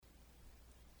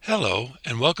Hello,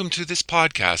 and welcome to this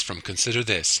podcast from Consider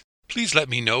This. Please let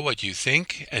me know what you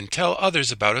think and tell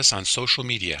others about us on social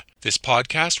media. This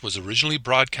podcast was originally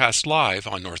broadcast live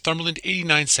on Northumberland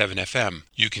 89.7 FM.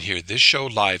 You can hear this show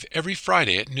live every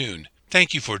Friday at noon.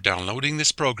 Thank you for downloading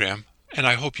this program, and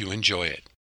I hope you enjoy it.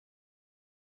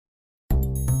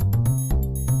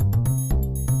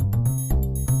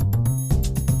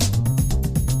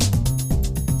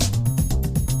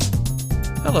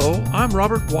 Hello, I'm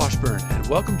Robert Washburn, and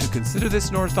welcome to Consider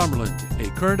This Northumberland, a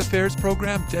current affairs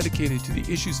program dedicated to the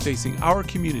issues facing our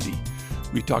community.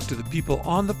 We talk to the people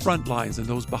on the front lines and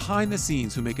those behind the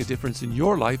scenes who make a difference in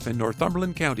your life in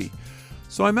Northumberland County.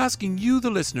 So I'm asking you, the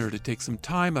listener, to take some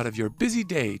time out of your busy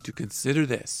day to consider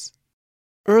this.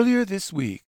 Earlier this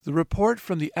week, the report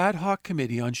from the Ad Hoc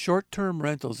Committee on Short-Term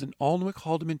Rentals in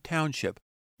Alnwick-Haldeman Township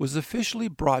was officially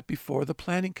brought before the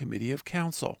Planning Committee of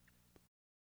Council.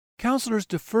 Councillors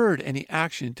deferred any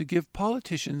action to give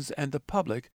politicians and the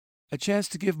public a chance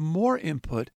to give more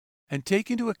input and take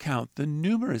into account the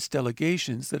numerous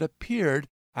delegations that appeared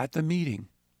at the meeting.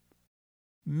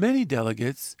 Many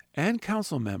delegates and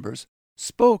council members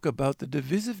spoke about the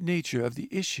divisive nature of the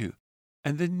issue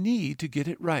and the need to get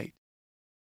it right.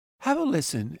 Have a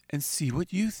listen and see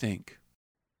what you think.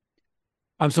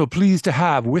 I'm so pleased to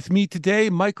have with me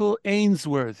today Michael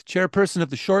Ainsworth, chairperson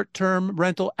of the Short-Term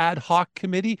Rental Ad Hoc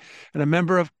Committee and a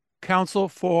member of council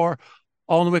for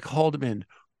Alnwick-Haldeman.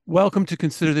 Welcome to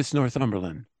Consider This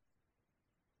Northumberland.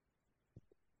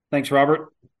 Thanks,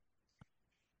 Robert.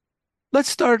 Let's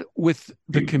start with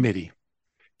the committee.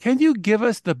 Can you give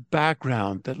us the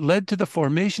background that led to the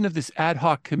formation of this ad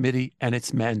hoc committee and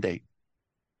its mandate?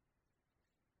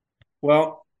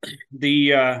 Well,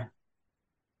 the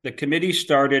committee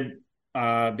started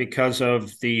because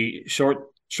of the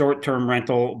short-term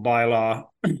rental bylaw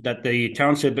that the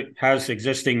township has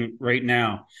existing right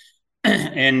now.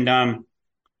 And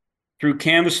through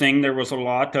canvassing, there was a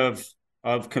lot of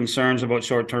concerns about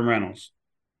short-term rentals.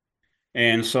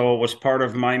 And so it was part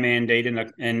of my mandate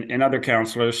and other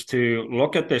councillors to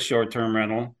look at this short-term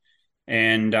rental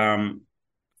and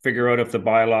figure out if the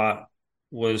bylaw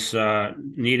was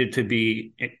needed to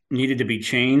be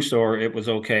changed, or it was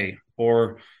okay,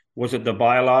 or was it the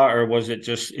bylaw, or was it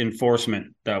just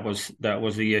enforcement that was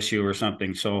the issue or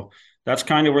something. So that's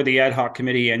kind of where the ad hoc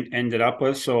committee ended up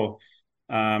with. So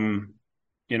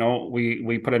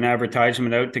we put an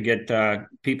advertisement out to get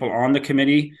people on the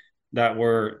committee that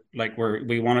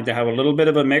we wanted to have a little bit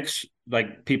of a mix,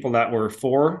 like people that were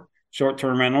for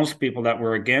short-term rentals, people that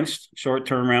were against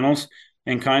short-term rentals,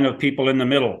 and kind of people in the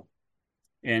middle.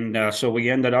 And so we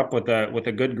ended up with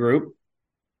a good group,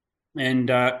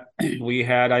 and we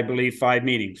had, I believe, 5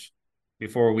 meetings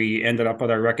before we ended up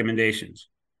with our recommendations.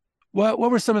 What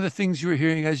were some of the things you were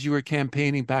hearing as you were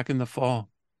campaigning back in the fall?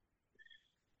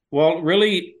 Well,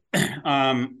 really,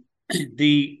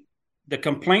 the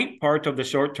complaint part of the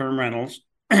short-term rentals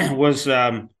was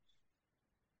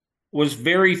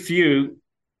very few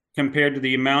compared to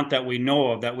the amount that we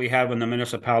know of that we have in the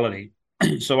municipality.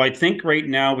 So I think right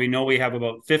now we know we have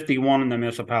about 51 in the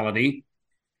municipality,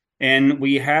 and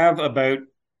we have about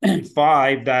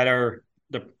 5 that are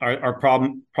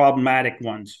problematic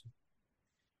ones.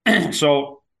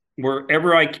 So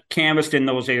wherever I canvassed in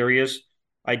those areas,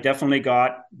 I definitely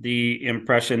got the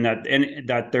impression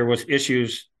that there was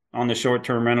issues on the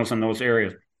short-term rentals in those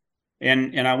areas.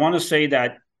 And I want to say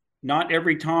that not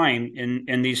every time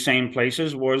in these same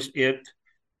places was it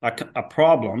a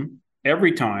problem.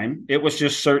 Every time. It was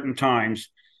just certain times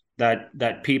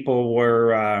that people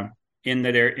were in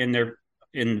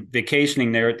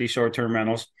vacationing there at these short-term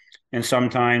rentals, and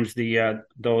sometimes the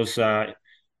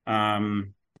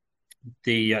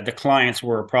clients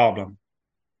were a problem.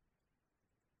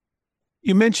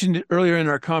 You mentioned earlier in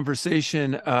our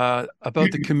conversation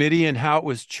about the committee and how it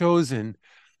was chosen.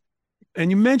 And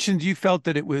you mentioned you felt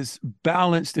that it was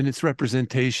balanced in its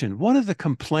representation. One of the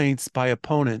complaints by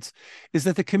opponents is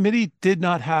that the committee did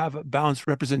not have a balanced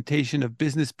representation of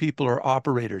business people or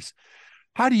operators.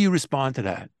 How do you respond to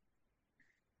that?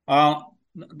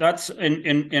 That's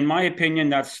in my opinion,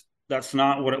 that's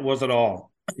not what it was at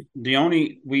all.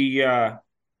 We had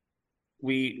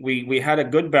a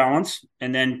good balance,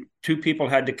 and then 2 people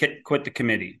had to quit the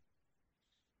committee,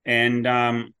 and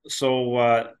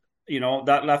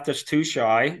that left us too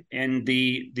shy. And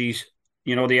the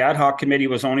ad hoc committee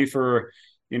was only for,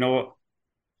 we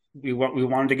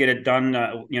wanted to get it done,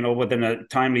 within a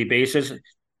timely basis.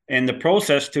 And the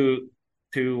process to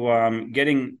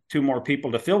getting 2 more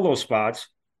people to fill those spots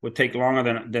would take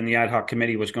longer than the ad hoc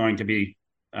committee was going to be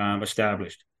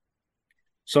established.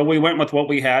 So we went with what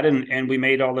we had, and we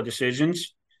made all the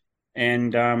decisions.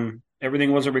 And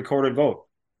everything was a recorded vote.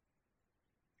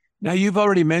 Now, you've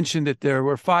already mentioned that there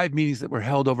were 5 meetings that were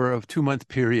held over a 2-month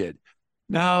period.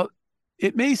 Now,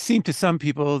 it may seem to some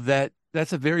people that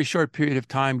that's a very short period of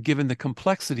time given the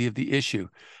complexity of the issue.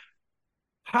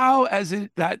 How is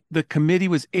it that the committee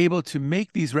was able to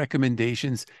make these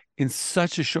recommendations in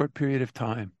such a short period of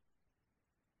time?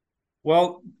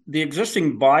 Well, the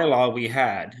existing bylaw we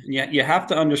had, you have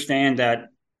to understand that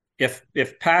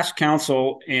if past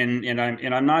council, and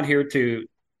I'm not here to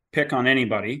pick on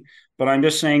anybody, but I'm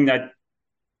just saying that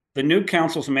the new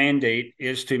council's mandate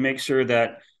is to make sure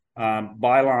that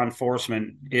bylaw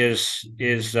enforcement is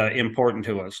important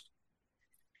to us.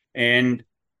 And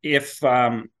if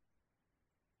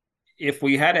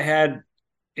we had had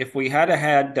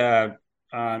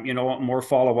more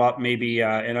follow up, maybe,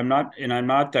 and I'm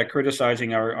not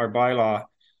criticizing our bylaw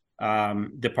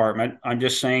department. I'm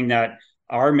just saying that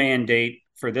our mandate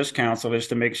for this council is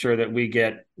to make sure that we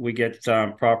get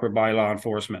proper bylaw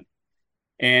enforcement.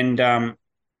 And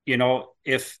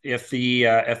if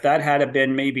that had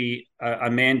been maybe a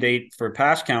mandate for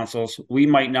past councils, we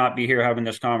might not be here having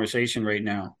this conversation right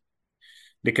now,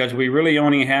 because we really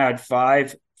only had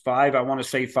five, I want to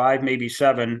say five, maybe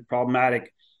seven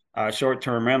problematic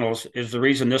short-term rentals is the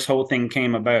reason this whole thing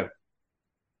came about.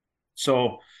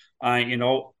 So,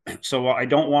 so I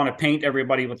don't want to paint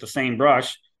everybody with the same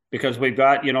brush, because we've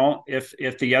got,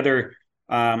 if the other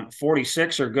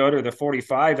 46 are good, or the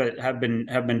 45 that have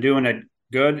been doing it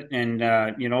good and,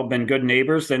 been good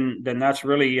neighbors, then that's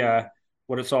really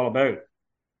what it's all about.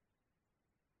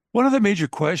 One of the major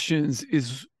questions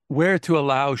is where to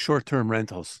allow short-term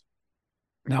rentals.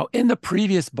 Now, in the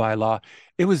previous bylaw,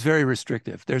 it was very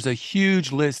restrictive. There's a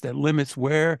huge list that limits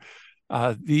where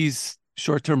these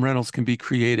short-term rentals can be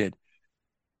created.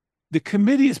 The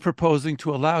committee is proposing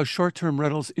to allow short-term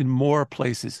rentals in more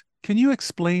places. Can you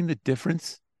explain the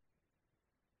difference?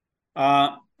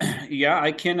 Yeah,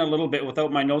 I can a little bit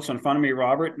without my notes in front of me,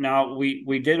 Robert. Now,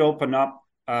 we did open up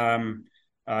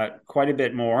quite a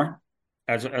bit more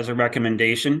as a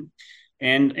recommendation,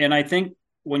 and I think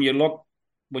when you look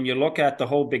at the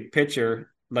whole big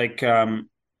picture, like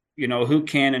who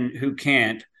can and who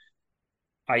can't,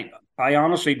 I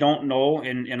honestly don't know,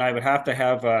 and I would have to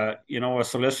have a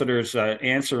solicitor's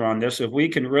answer on this. If we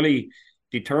can really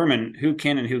determine who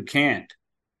can and who can't,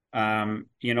 and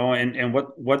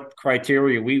what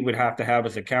criteria we would have to have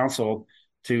as a council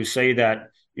to say that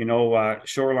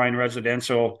shoreline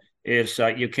residential is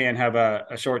you can't have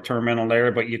a short-term rental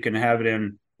there, but you can have it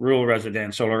in rural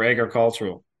residential or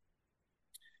agricultural.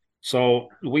 So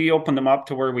we opened them up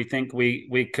to where we think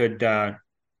we could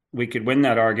win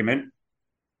that argument,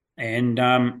 and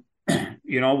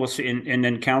we'll see, and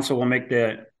then council will make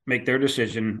their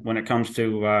decision when it comes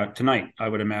to tonight, I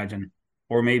would imagine,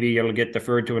 or maybe it'll get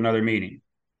deferred to another meeting.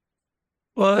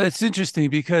 Well, it's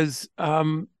interesting because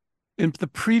in the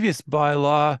previous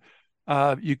bylaw,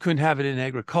 you couldn't have it in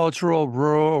agricultural,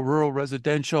 rural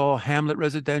residential, hamlet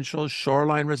residential,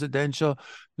 shoreline residential,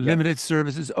 limited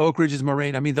services, oak ridges,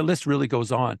 moraine. I mean, the list really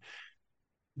goes on.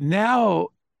 Now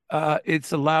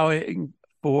it's allowing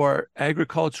for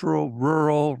agricultural,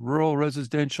 rural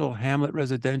residential, hamlet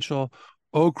residential,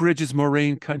 oak ridges,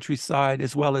 moraine, countryside,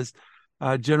 as well as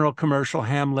general commercial,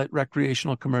 hamlet,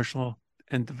 recreational, commercial,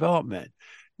 and development.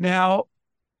 Now,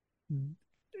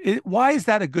 why is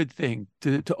that a good thing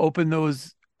to open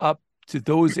those up to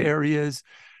those areas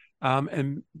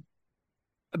and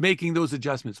making those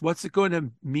adjustments? What's it going to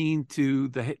mean to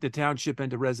the township and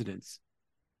to residents?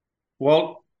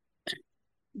 Well,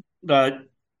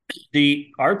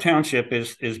 our township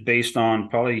is based on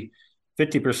probably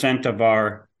 50%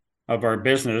 of our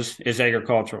business is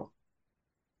agricultural.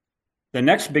 The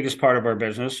next biggest part of our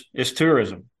business is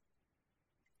tourism,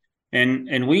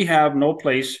 and we have no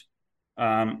place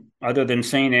other than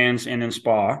St. Anne's Inn and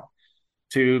Spa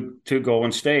to go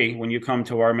and stay when you come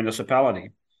to our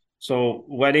municipality. So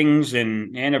weddings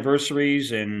and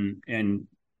anniversaries and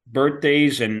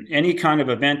birthdays and any kind of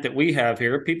event that we have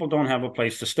here, people don't have a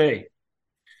place to stay.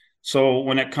 So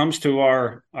when it comes to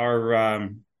our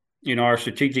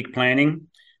strategic planning,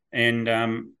 and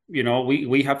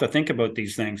we have to think about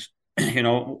these things.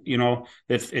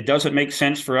 It doesn't make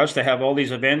sense for us to have all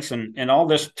these events and all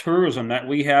this tourism that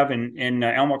we have in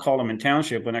Elmer Coleman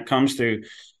Township when it comes to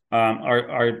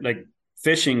our like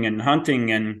fishing and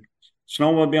hunting and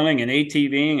snowmobiling and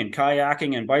ATVing and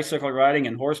kayaking and bicycle riding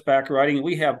and horseback riding.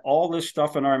 We have all this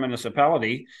stuff in our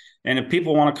municipality, and if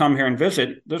people want to come here and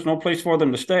visit, there's no place for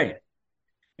them to stay.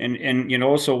 And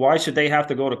so why should they have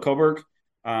to go to Coburg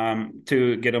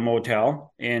to get a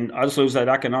motel and us lose that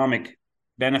economic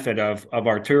benefit of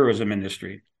our tourism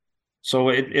industry? So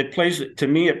it plays, to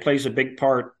me, it plays a big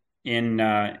part in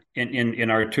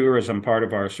our tourism part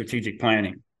of our strategic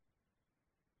planning.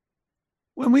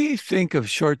 When we think of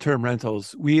short-term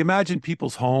rentals, we imagine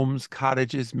people's homes,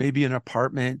 cottages, maybe an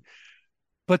apartment,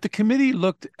 but the committee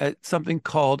looked at something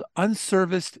called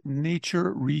unserviced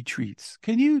nature retreats.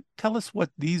 Can you tell us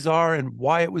what these are and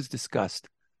why it was discussed?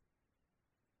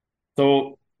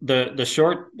 So the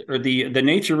short or the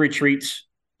nature retreats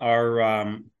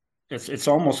are it's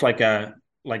almost like a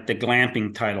like the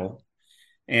glamping title,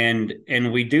 and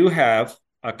we do have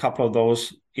a couple of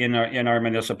those in our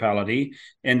municipality,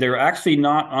 and they're actually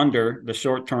not under the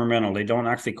short term rental. They don't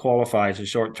actually qualify as a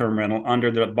short term rental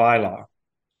under the bylaw,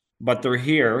 but they're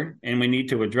here, and we need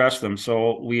to address them.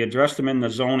 So we address them in the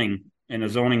zoning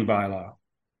bylaw.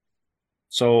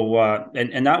 So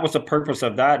and that was the purpose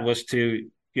of that, was to,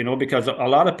 because a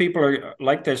lot of people are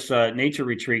like this nature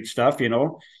retreat stuff,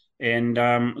 and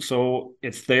so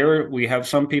it's there. We have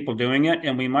some people doing it,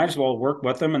 and we might as well work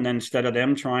with them. And then instead of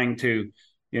them trying to,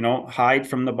 hide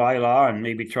from the bylaw and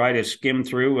maybe try to skim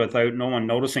through without no one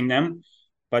noticing them,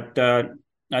 but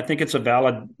I think it's a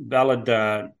valid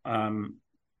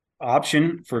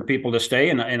option for people to stay,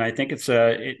 and I think it's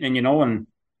and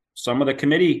some of the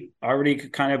committee already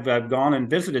kind of have gone and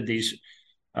visited these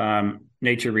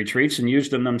nature retreats and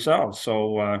used them themselves.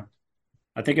 So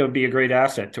I think it would be a great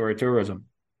asset to our tourism.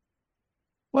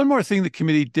 One more thing the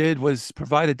committee did was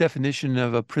provide a definition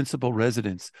of a principal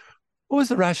residence. What was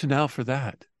the rationale for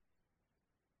that?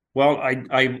 Well,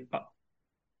 I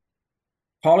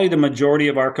probably the majority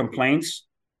of our complaints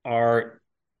are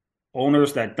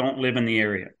owners that don't live in the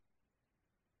area.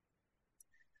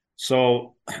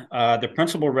 So the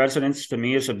principal residence to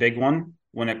me is a big one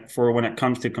when it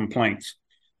comes to complaints.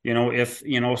 If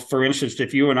for instance,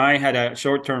 if you and I had a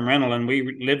short-term rental and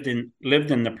we lived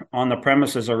on the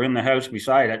premises or in the house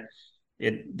beside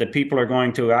the people are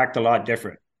going to act a lot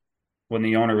different when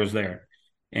the owner is there,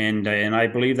 and I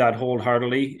believe that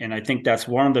wholeheartedly. And I think that's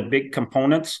one of the big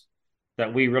components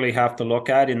that we really have to look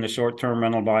at in the short-term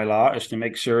rental bylaw, is to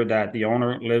make sure that the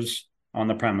owner lives on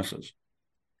the premises,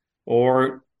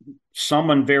 or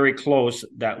someone very close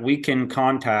that we can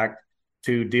contact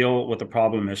to deal with the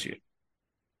problem issue.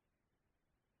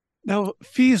 Now,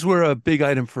 fees were a big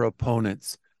item for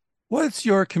opponents. What's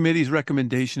your committee's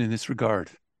recommendation in this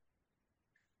regard?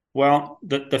 Well,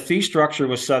 the fee structure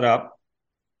was set up,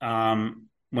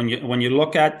 when you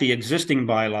look at the existing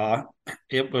bylaw,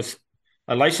 it was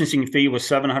a licensing fee was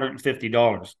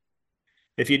 $750.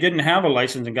 If you didn't have a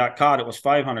license and got caught, it was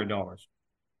 $500.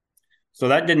 So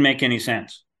that didn't make any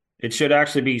sense. It should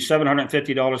actually be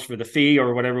 $750 for the fee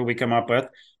or whatever we come up with,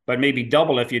 but maybe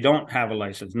double if you don't have a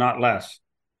license, not less,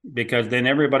 because then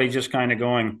everybody's just kind of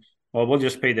going, well, we'll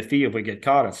just pay the fee. If we get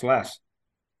caught, it's less.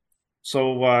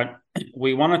 So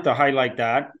we wanted to highlight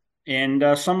that.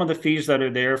 And some of the fees that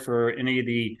are there for any of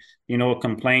the,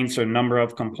 complaints or number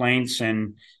of complaints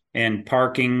and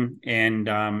parking and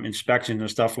inspections and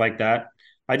stuff like that.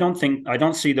 I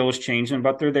don't see those changing,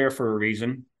 but they're there for a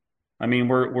reason. I mean,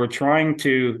 we're trying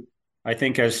to, I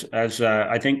think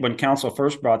I think when council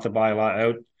first brought the bylaw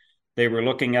out, they were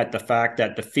looking at the fact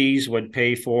that the fees would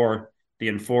pay for the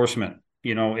enforcement.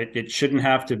 It shouldn't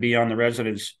have to be on the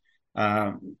residents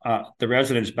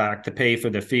back to pay for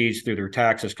the fees through their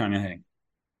taxes, kind of thing.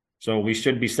 So we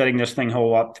should be setting this thing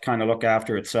whole up to kind of look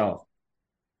after itself.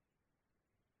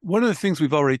 One of the things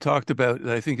we've already talked about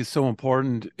that I think is so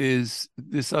important is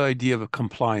this idea of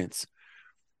compliance.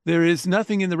 There is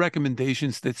nothing in the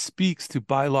recommendations that speaks to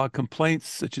bylaw complaints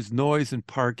such as noise and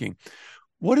parking.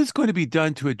 What is going to be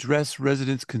done to address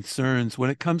residents' concerns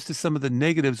when it comes to some of the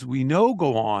negatives we know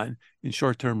go on in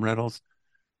short-term rentals?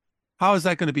 How is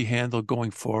that going to be handled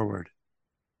going forward?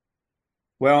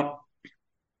 Well,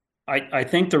 I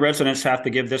think the residents have to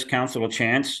give this council a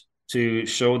chance to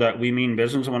show that we mean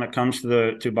business when it comes to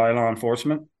bylaw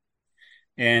enforcement.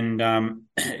 And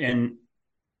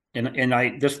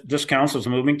this council is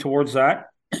moving towards that.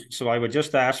 So I would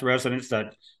just ask residents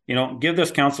that, give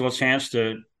this council a chance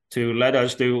to let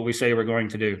us do what we say we're going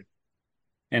to do.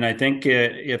 And I think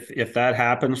if that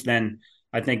happens, then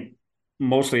I think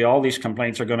mostly all these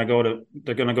complaints are going to go to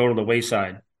the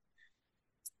wayside.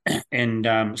 And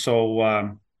I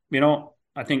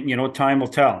think time will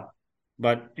tell,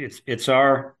 but it's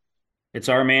our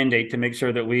mandate to make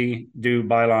sure that we do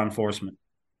bylaw enforcement.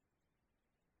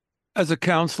 As a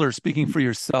counselor, speaking for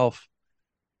yourself,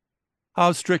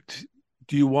 how strict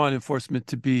do you want enforcement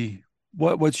to be?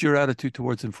 What's your attitude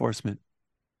towards enforcement?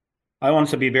 I want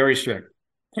it to be very strict.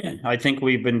 I think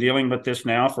we've been dealing with this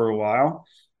now for a while,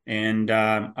 and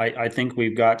I think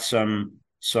we've got some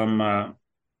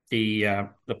the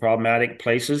problematic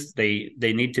places. They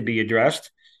need to be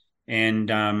addressed, and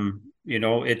and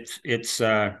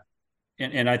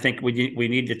I think we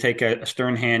need to take a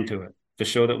stern hand to it to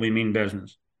show that we mean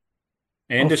business,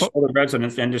 and How to far,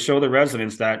 show the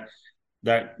residents that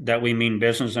we mean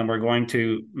business, and we're going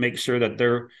to make sure that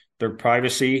their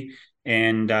privacy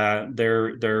and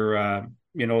their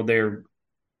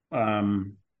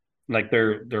like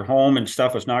their home and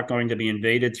stuff is not going to be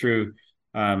invaded through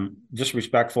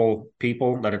disrespectful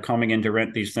people that are coming in to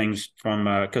rent these things from,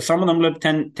 because some of them live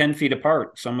 10 feet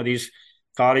apart, some of these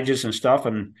cottages and stuff,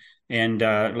 and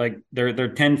like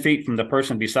they're 10 feet from the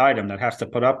person beside them that has to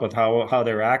put up with how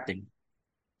they're acting.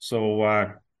 So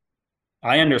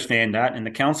I understand that, and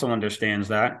the council understands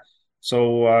that.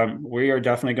 So we are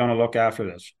definitely going to look after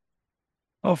this.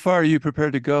 how far are you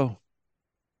prepared to go?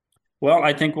 Well,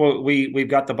 I think we've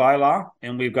got the bylaw,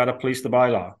 and we've got to police the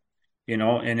bylaw,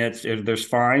 and there's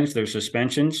fines, there's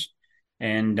suspensions,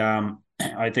 and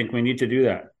I think we need to do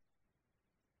that.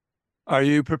 Are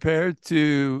you prepared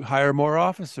to hire more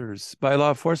officers, bylaw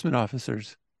enforcement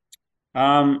officers?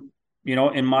 In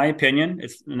my opinion,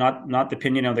 it's not the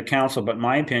opinion of the council, but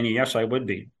my opinion, yes, I would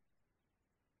be.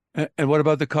 And what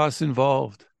about the costs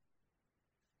involved?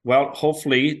 Well,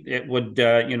 hopefully it would,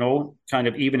 kind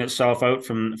of even itself out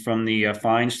from the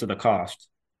fines to the cost.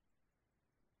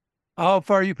 How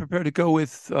far are you prepared to go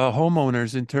with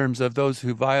homeowners in terms of those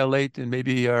who violate and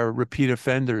maybe are repeat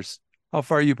offenders? How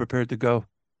far are you prepared to go?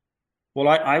 Well,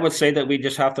 I would say that we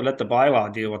just have to let the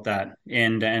bylaw deal with that,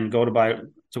 and go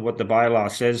to what the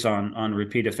bylaw says on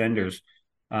repeat offenders.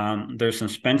 There's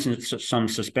some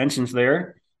suspensions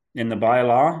there in the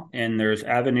bylaw, and there's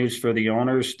avenues for the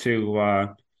owners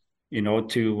to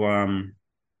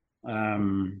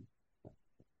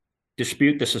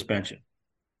dispute the suspension.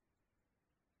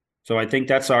 So I think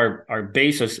that's our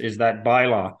basis, is that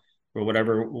bylaw, or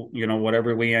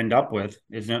whatever we end up with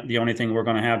is the only thing we're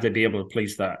going to have to be able to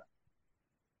police that.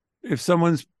 If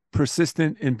someone's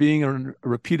persistent in being a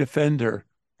repeat offender,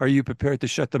 are you prepared to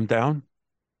shut them down?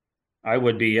 I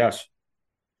would be, yes.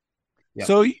 Yeah.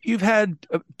 So you've had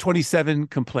 27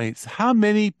 complaints. How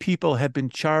many people have been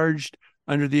charged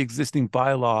under the existing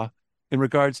bylaw in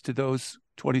regards to those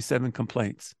 27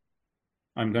 complaints?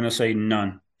 I'm going to say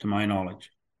none, to my knowledge.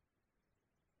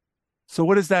 So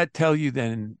what does that tell you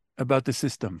then about the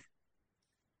system?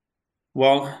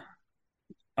 Well,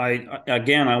 I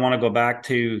want to go back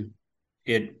to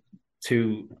it,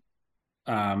 to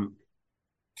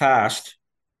past,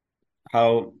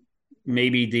 how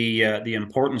maybe the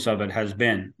importance of it has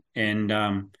been, and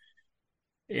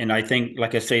I think,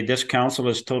 like I say, this council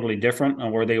is totally different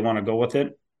on where they want to go with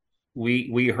it.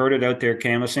 We heard it out there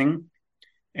canvassing,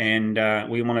 and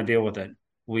we want to deal with it.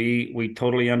 We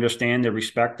totally understand the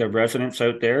respect of residents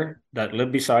out there that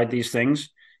live beside these things.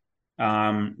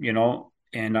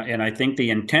 And I think the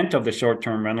intent of the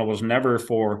short-term rental was never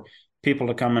for people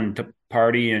to come and to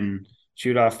party and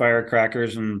shoot off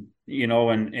firecrackers and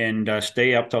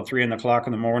stay up till 3 o'clock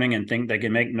in the morning and think they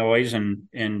can make noise and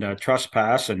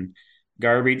trespass and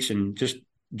garbage and just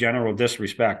general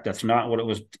disrespect. That's not what it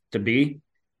was to be.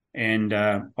 And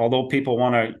although people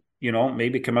want to,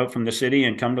 maybe come out from the city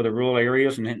and come to the rural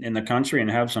areas and in the country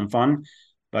and have some fun,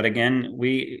 but again,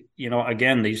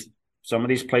 some of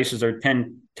these places are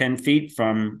 10 feet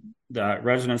from the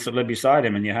residents that live beside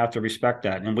them, and you have to respect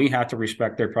that, and we have to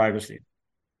respect their privacy.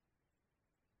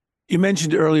 You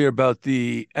mentioned earlier about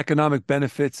the economic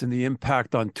benefits and the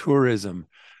impact on tourism.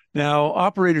 Now,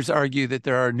 operators argue that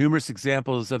there are numerous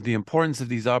examples of the importance of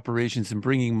these operations in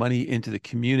bringing money into the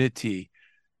community.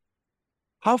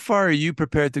 How far are you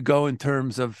prepared to go in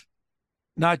terms of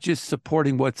not just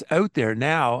supporting what's out there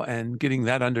now and getting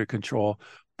that under control,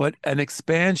 but an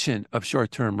expansion of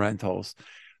short-term rentals?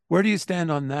 Where do you stand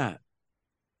on that?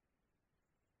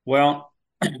 Well,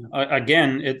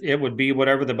 again, it would be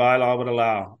whatever the bylaw would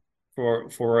allow for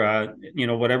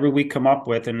whatever we come up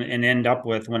with and end up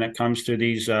with when it comes to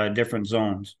these different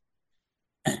zones.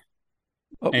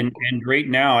 And right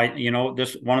now,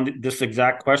 this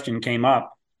exact question came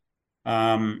up,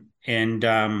 and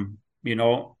our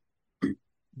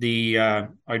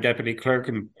deputy clerk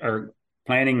and our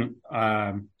planning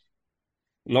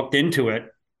looked into it,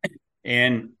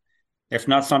 and it's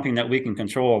not something that we can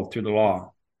control through the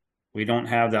law. We don't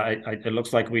have that. It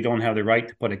looks like we don't have the right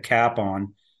to put a cap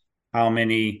on how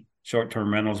many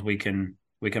short-term rentals we can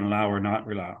allow or not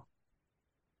allow.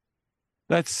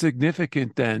 That's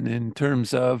significant then in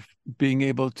terms of being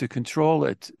able to control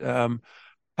it. How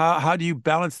How do you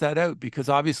balance that out? Because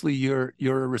obviously you're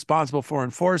responsible for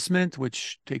enforcement,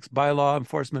 which takes bylaw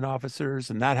enforcement officers,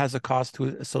 and that has a cost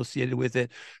associated with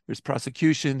it. There's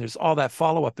prosecution, there's all that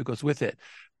follow-up that goes with it.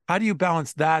 How do you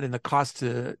balance that and the cost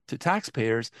to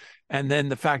taxpayers, and then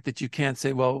the fact that you can't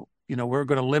say, well, we're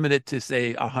going to limit it to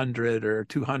say 100 or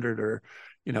 200 or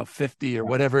 50 or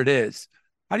whatever it is.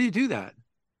 How do you do that?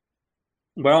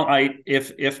 Well,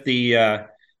 if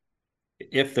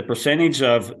the percentage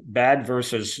of bad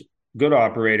versus good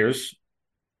operators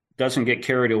doesn't get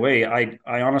carried away,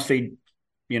 I honestly,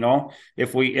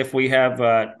 if we have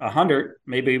 100,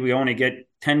 maybe we only get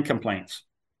 10 complaints.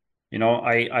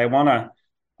 I want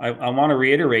to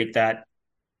reiterate that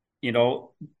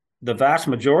the vast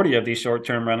majority of these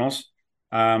short-term rentals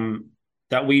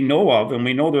that we know of, and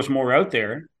we know there's more out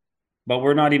there, but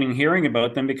we're not even hearing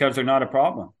about them because they're not a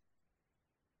problem.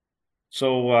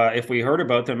 So if we heard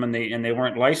about them and they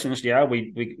weren't licensed, yeah,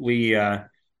 we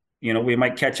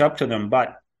might catch up to them.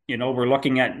 But we're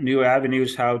looking at new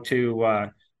avenues how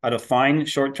to find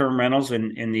short-term rentals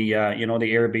in the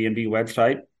the Airbnb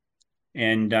website,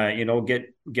 and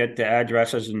get the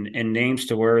addresses and names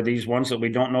to where these ones that we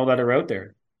don't know that are out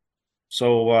there.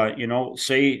 So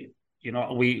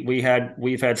we've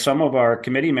had some of our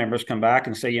committee members come back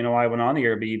and say, I went on the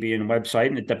Airbnb website,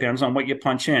 and it depends on what you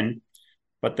punch in.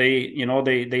 But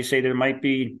they say there might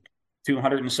be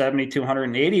 270,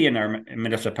 280 in our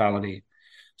municipality.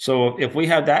 So if we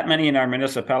have that many in our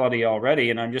municipality already,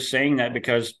 and I'm just saying that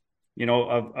because,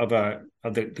 of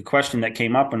the question that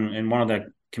came up, and one of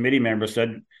the committee members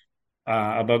said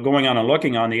about going on and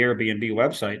looking on the Airbnb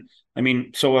website. I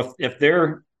mean, so if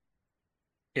they're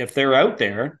out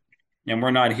there and we're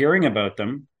not hearing about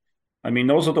them, I mean,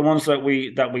 those are the ones that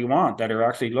we want, that are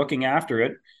actually looking after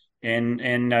it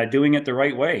and doing it the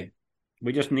right way.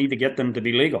 We just need to get them to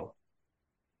be legal.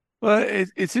 Well,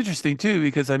 it's interesting too,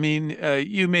 because I mean,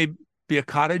 you may be a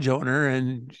cottage owner,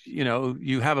 and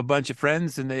you have a bunch of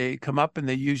friends, and they come up and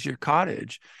they use your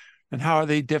cottage. And how are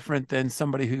they different than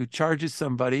somebody who charges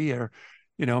somebody? Or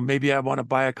maybe I want to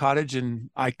buy a cottage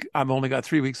and I'm only got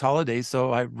 3 weeks holidays,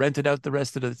 so I rent it out the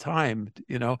rest of the time.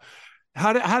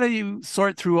 How do you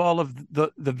sort through all of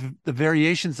the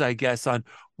variations, I guess, on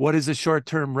what is a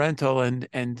short-term rental,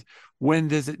 and when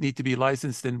does it need to be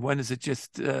licensed, and when is it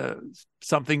just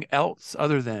something else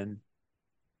other than?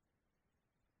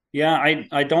 Yeah,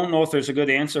 I don't know if there's a good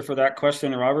answer for that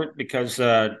question, Robert, because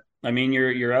I mean,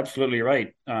 you're absolutely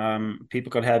right.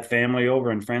 People could have family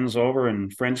over and friends over,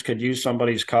 and friends could use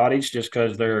somebody's cottage just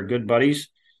because they're good buddies.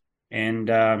 And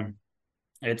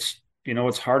it's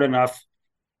hard enough.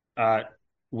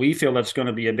 We feel it's going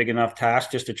to be a big enough task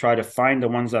just to try to find the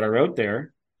ones that are out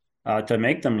there to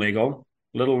make them legal,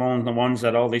 let alone the ones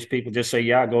that all these people just say,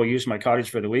 yeah, go use my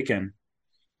cottage for the weekend,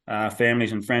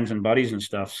 families and friends and buddies and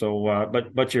stuff. So,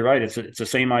 but you're right. It's the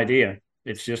same idea.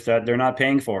 It's just that they're not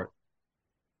paying for it.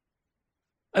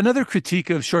 Another critique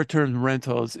of short-term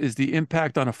rentals is the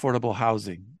impact on affordable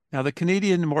housing. Now, the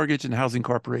Canadian Mortgage and Housing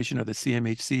Corporation, or the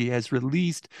CMHC, has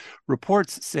released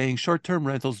reports saying short-term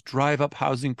rentals drive up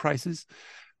housing prices,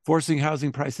 forcing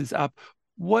housing prices up.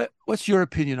 What's your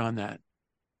opinion on that?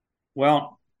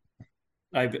 Well,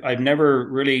 I've never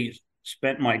really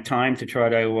spent my time to try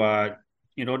to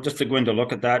just to go in to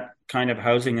look at that kind of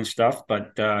housing and stuff.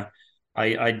 But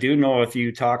I do know, if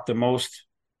you talk to most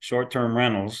short-term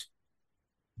rentals,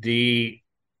 the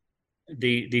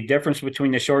difference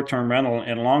between the short-term rental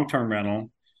and long-term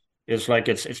rental is like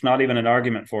it's not even an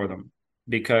argument for them,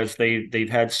 because they've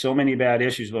had so many bad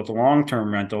issues with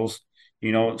long-term rentals.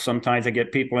 Sometimes they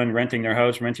get people in renting their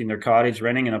house, renting their cottage,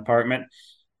 renting an apartment,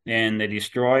 and they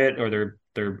destroy it, or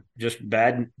they're just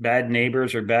bad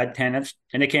neighbors or bad tenants,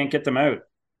 and they can't get them out.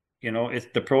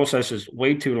 The process is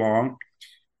way too long,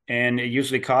 and it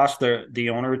usually costs the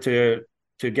owner to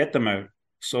get them out.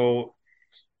 So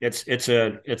it's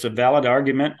a valid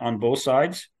argument on both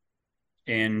sides,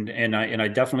 and I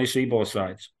definitely see both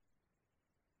sides.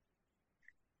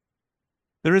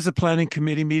 There is a planning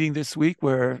committee meeting this week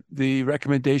where the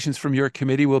recommendations from your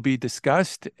committee will be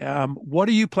discussed. What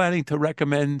are you planning to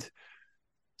recommend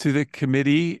to the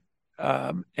committee,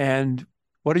 and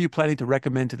what are you planning to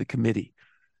recommend to the committee?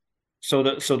 So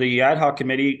the ad hoc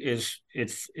committee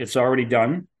it's already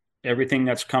done. Everything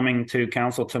that's coming to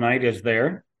council tonight is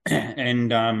there.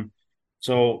 And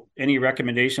so any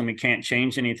recommendation, we can't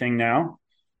change anything now.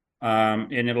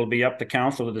 And it'll be up to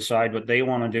council to decide what they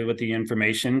want to do with the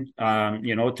information,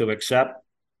 to accept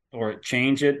or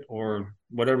change it or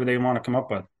whatever they want to come up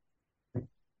with.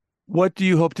 What do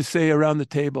you hope to say around the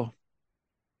table?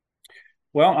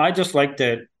 Well, I just like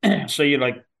to say,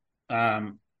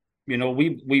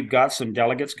 we've got some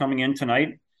delegates coming in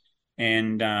tonight.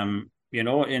 And I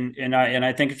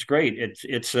think it's great.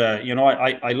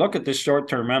 I look at this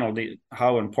short-term rental,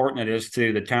 how important it is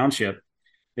to the township,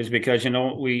 is because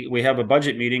we have a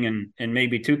budget meeting, and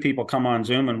maybe two people come on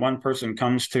Zoom and one person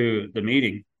comes to the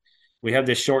meeting. We have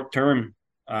this short-term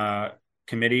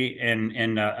committee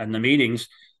and the meetings,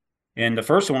 and the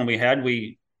first one we had,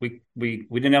 we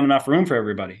didn't have enough room for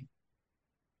everybody.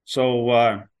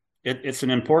 So it's an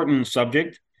important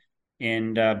subject,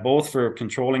 and both for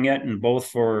controlling it and both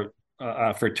for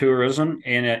tourism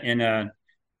and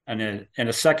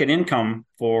a second income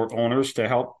for owners to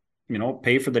help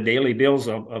pay for the daily bills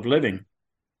of living.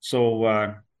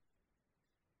 So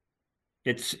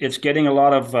it's getting a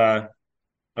lot of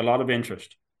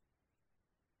interest.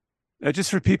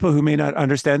 Just for people who may not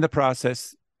understand the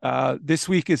process, this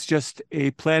week is just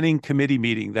a planning committee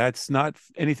meeting. That's not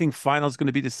anything final is going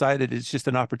to be decided. It's just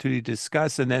an opportunity to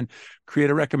discuss and then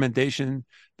create a recommendation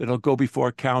that'll go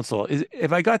before council.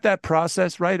 Have I got that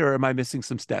process right, or am I missing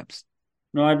some steps?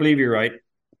 No, I believe you're right.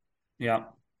 Yeah.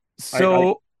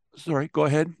 So, sorry, go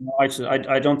ahead. No,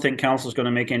 I don't think council's going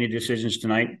to make any decisions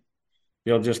tonight.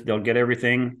 They'll get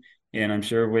everything. And I'm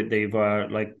sure they've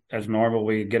like as normal,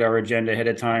 we get our agenda ahead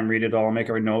of time, read it all, make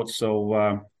our notes.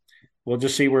 So we'll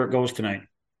just see where it goes tonight.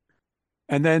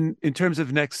 And then in terms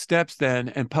of next steps then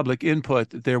and public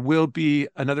input, there will be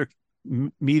another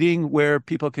meeting where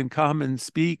people can come and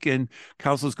speak, and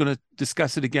council is going to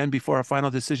discuss it again before a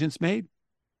final decision's made?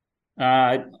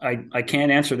 I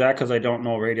can't answer that because I don't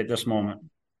know right at this moment.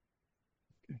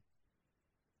 Okay.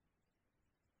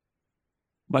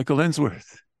 Michael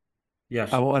Ainsworth.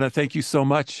 Yes. I want to thank you so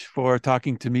much for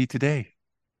talking to me today.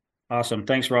 Awesome.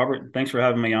 Thanks, Robert. Thanks for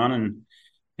having me on.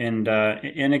 And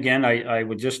again, I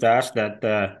would just ask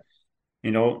that,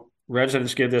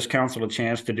 residents give this council a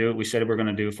chance to do what we said we're going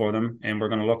to do for them. And we're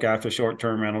going to look after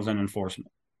short-term rentals and enforcement.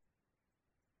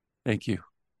 Thank you.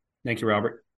 Thank you,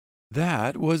 Robert.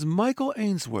 That was Michael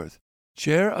Ainsworth,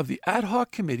 chair of the Ad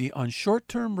Hoc Committee on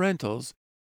Short-Term Rentals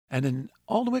and an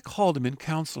Alnwick-Haldeman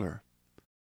councillor.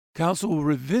 Council will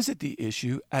revisit the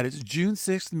issue at its June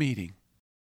 6th meeting.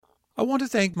 I want to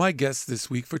thank my guests this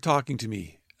week for talking to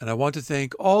me, and I want to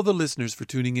thank all the listeners for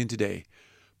tuning in today.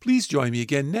 Please join me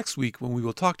again next week when we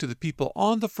will talk to the people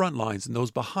on the front lines and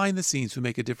those behind the scenes who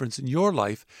make a difference in your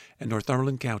life and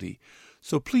Northumberland County.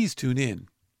 So please tune in.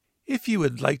 If you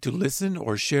would like to listen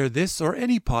or share this or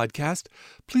any podcast,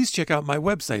 please check out my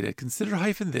website at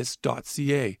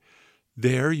consider-this.ca.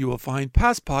 There you will find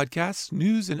past podcasts,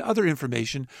 news, and other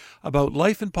information about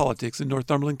life and politics in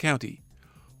Northumberland County.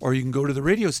 Or you can go to the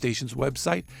radio station's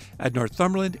website at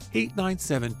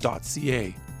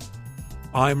northumberland897.ca.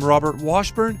 I'm Robert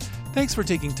Washburn. Thanks for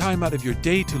taking time out of your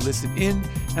day to listen in,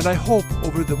 and I hope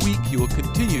over the week you will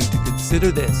continue to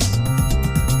consider this.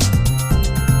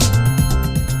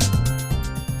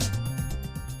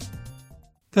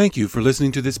 Thank you for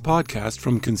listening to this podcast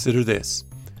from Consider This.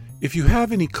 If you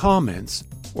have any comments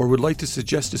or would like to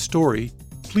suggest a story,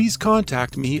 please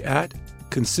contact me at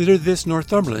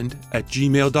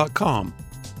considerthisnorthumberland@gmail.com,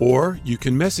 or you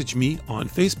can message me on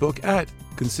Facebook at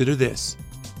Consider This.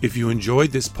 If you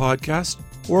enjoyed this podcast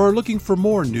or are looking for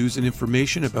more news and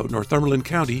information about Northumberland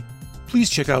County, please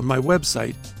check out my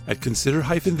website at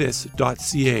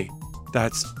consider-this.ca.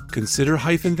 That's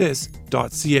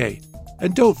consider-this.ca.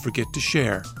 And don't forget to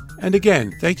share. And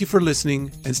again, thank you for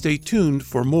listening, and stay tuned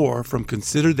for more from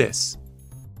Consider This.